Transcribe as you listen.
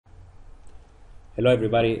Hello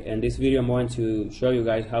everybody, in this video I'm going to show you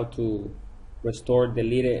guys how to restore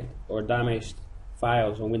deleted or damaged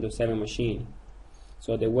files on Windows 7 machine.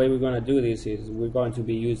 So the way we're going to do this is we're going to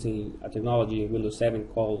be using a technology in Windows 7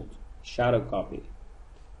 called Shadow Copy.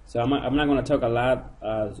 So I'm not going to talk a lot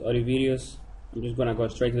as other videos, I'm just going to go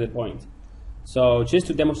straight to the point. So just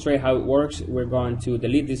to demonstrate how it works, we're going to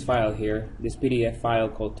delete this file here, this PDF file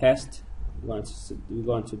called test. We're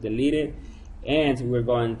going to delete it, and we're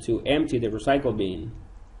going to empty the recycle bin.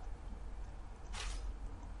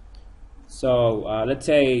 So let's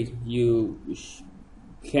say you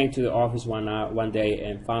came to the office one day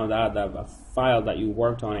and found out that a file that you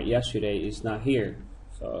worked on it yesterday is not here.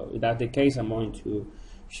 So if that's the case, I'm going to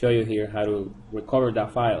show you here how to recover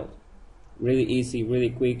that file. Really easy,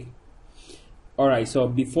 really quick. Alright, so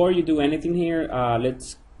before you do anything here,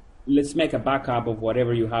 let's make a backup of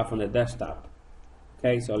whatever you have on the desktop.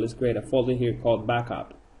 Okay, so let's create a folder here called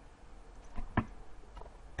backup.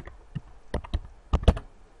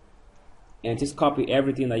 And just copy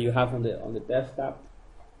everything that you have on the desktop.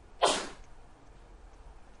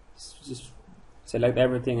 Just select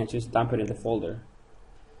everything and just dump it in the folder.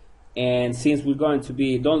 And since we're going to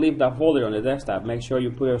be, don't leave that folder on the desktop, make sure you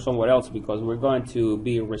put it somewhere else, because we're going to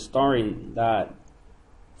be restoring that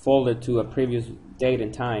folder to a previous date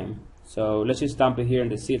and time. So let's just dump it here in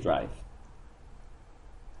the C drive.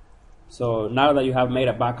 So now that you have made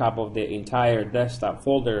a backup of the entire desktop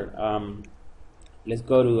folder, let's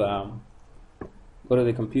go to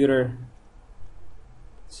the computer,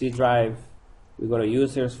 C drive, we go to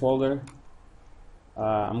users folder.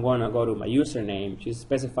 I'm going to go to my username, just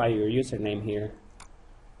specify your username here.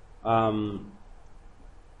 And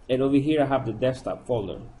over here I have the desktop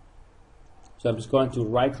folder. So I'm just going to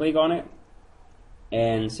right click on it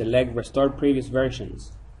and select restore previous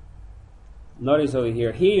versions. Notice over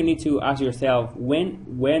here you need to ask yourself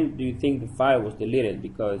when do you think the file was deleted,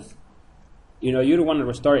 because you don't want to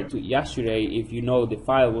restore it to yesterday if you know the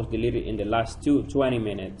file was deleted in the last 20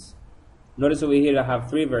 minutes. Notice over here I have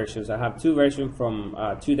three versions. I have two versions from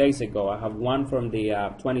 2 days ago. I have one from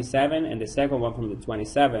the 27 and the second one from the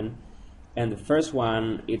 27, and the first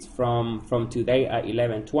one is from today at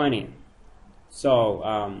 11:20. So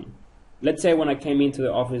let's say when I came into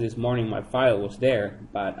the office this morning my file was there,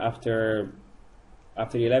 but after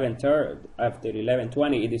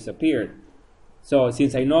 11:20 it disappeared. So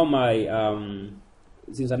since I know my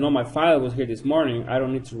file was here this morning, I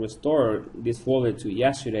don't need to restore this folder to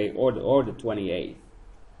yesterday or the 28th.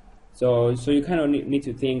 So you kind of need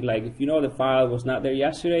to think, like, if you know the file was not there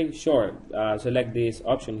yesterday, sure, select this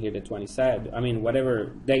option here, the 27. I mean,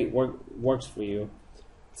 whatever date works for you.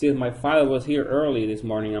 Since my file was here early this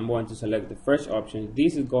morning, I'm going to select the first option.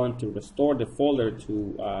 This is going to restore the folder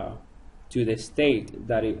to the state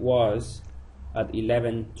that it was at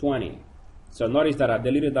 11:20. So notice that I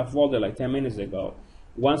deleted that folder like 10 minutes ago.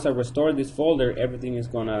 Once I restore this folder, everything is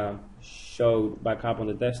gonna show back up on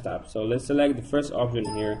the desktop. So let's select the first option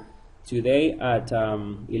here, today at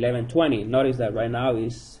 11:20. Notice that right now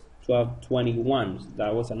is 12:21.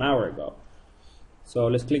 That was an hour ago. So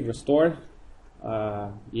let's click restore.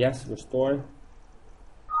 Yes, restore.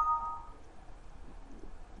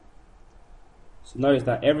 So notice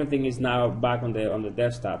that everything is now back on the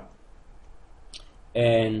desktop.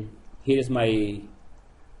 And here's my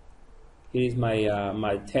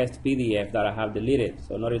my test PDF that I have deleted.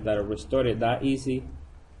 So notice that I restored it that easy.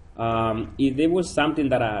 If there was something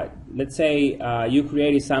that let's say you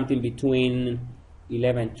created something between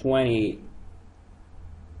 11:20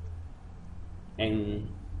 and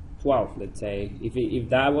 12, let's say, if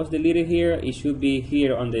that was deleted here, it should be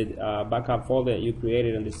here on the backup folder that you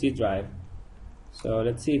created on the C drive. So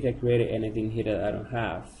let's see if I created anything here that I don't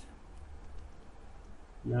have.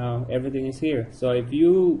 Now everything is here. So if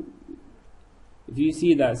you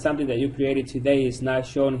see that something that you created today is not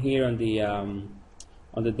shown here on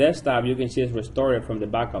the desktop, you can just restore it from the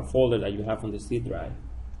backup folder that you have on the C drive.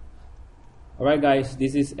 Alright guys,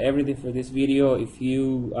 this is everything for this video. If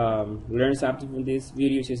you learned something from this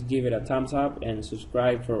video, just give it a thumbs up and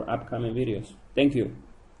subscribe for upcoming videos. Thank you.